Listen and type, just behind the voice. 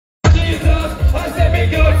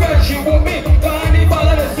girlfriend, she want me. Carnival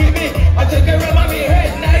and they see me. I take her around my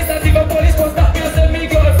head nice. Not even police can stop me and say me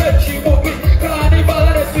girlfriend, she want me. Carnival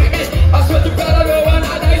and they see me. I swear to God I don't want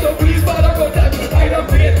to die, so please Father God that I don't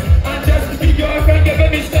pay. And just me girlfriend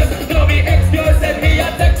giving me stress. Now me ex-girl send me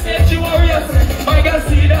a text saying she warriors. My girl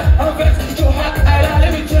see that I'm vexed, too hot, I don't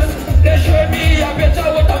live in chest. They show me a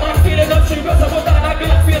picture what a man feeling up, she goes about on a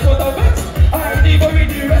black face what a vex. I need to read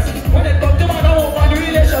the rest. When it comes to man and woman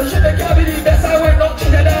relationship, they can't be the best. I went up to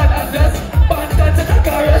the dad address. Band dance and a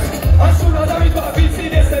caress. As soon as I reach my feet, see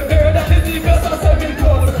they say very that is the best. I said me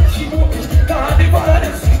close. She moved me, carnival and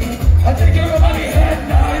they see me. I take her over the head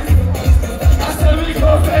nice. I said me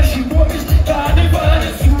girlfriend, she moved me, carnival and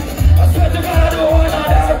they see me. I swear to God I don't want to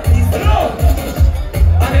die. No.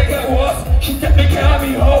 And they get worse. She take me care of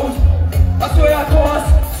me house. I swear I cause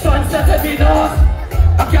sunset at me nose.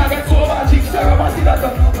 I can't get so magic ceremony that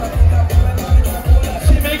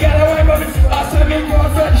she may get away from me. I said me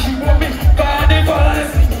girlfriend, she want me. Carnival and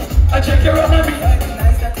I check her on me.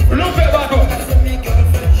 Look at my boy.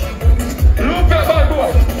 Look at my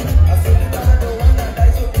boy.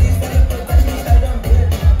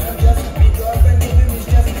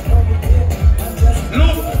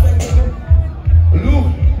 Look.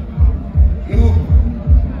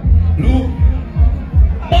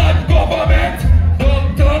 Mad government.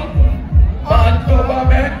 Mad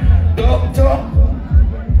government, doctor.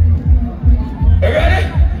 You ready?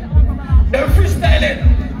 They're freestyling.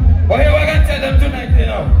 But here I can tell them tonight, you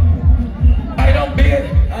know. I don't bid,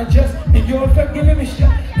 I just the girlfriend giving me shit.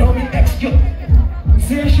 Now me ex-girl.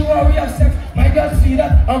 Say she want we have sex. My girl see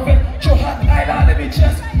that I'm very show hot eye in me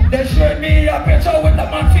chest. They showed me a picture with the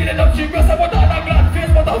man feeling up. She dressed up with all the glad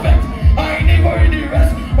face, but I vex. I ain't even worried the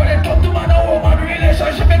rest. When it come to man and woman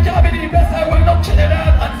relationship, it can't be the best. I went up to the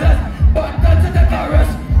dad and said, but that's a take a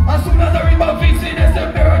rest. As soon as I read my feet, see they say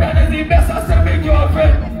better than is the best. I said me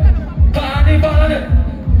girlfriend, carnival on it.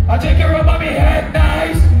 I take her up on me head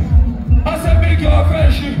nice. I said me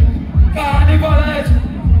girlfriend, she carnival on it.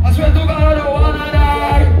 I swear to God I don't wanna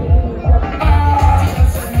die.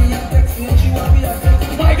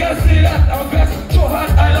 My girl see that I'm vexed, so hot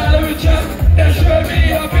I love with chest. They show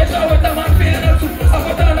me a picture with the man feeling up. I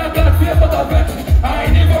put on a black face but I vex. I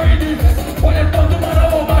ain't even read it. When it comes to man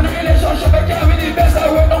and woman relationship, I can't be the best.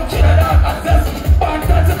 I went up to the dad access. Band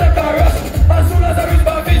dance and take a rest. As soon as I reach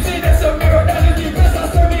my feet, see they say mirror that is the best. I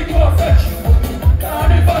say me girlfriend,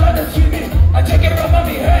 carnival and they see me. I check it around my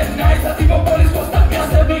head nice. As even police go stop me, I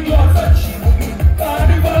say me girlfriend,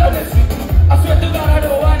 carnival and they see me. I swear to God I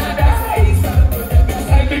don't wanna die.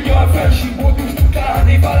 I be girlfriend, she moved me,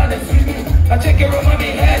 carnival and they see me. I check it around my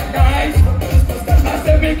head nice. I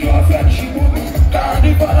say me girlfriend, she moved me,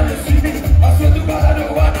 carnival and they see me. I swear to God I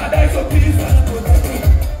don't wanna die, so please.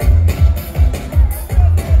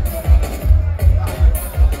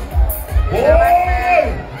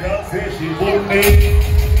 Girl say she moved me.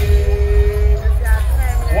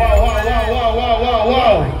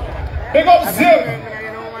 Wow. Big up Zim.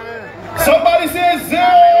 Somebody say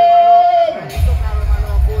Zim.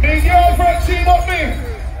 Big girlfriend, she moved me.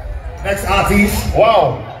 Next artist.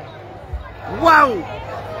 Wow.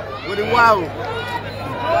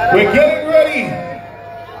 We're getting ready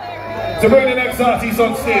to bring the next artist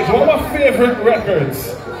on stage. One of my favorite records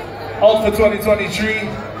out for 2023.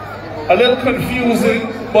 A little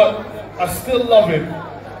confusing, but I still love it.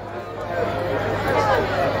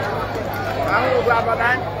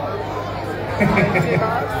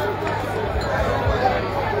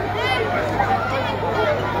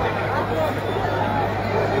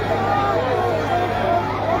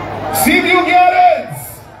 See if you get it.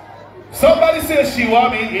 Somebody says she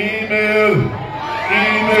want me email.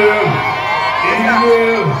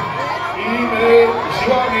 She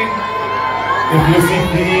want me. If you see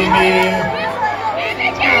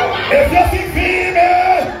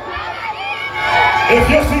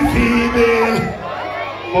female,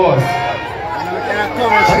 pause.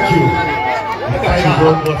 Thank you.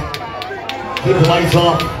 Keep the lights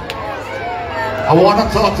off. I want to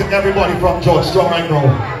talk to everybody from Georgetown right now.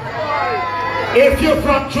 If you're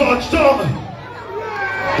from Georgetown,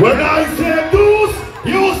 when I say deuce,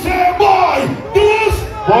 you say boy. Deuce,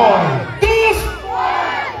 boy. Deuce,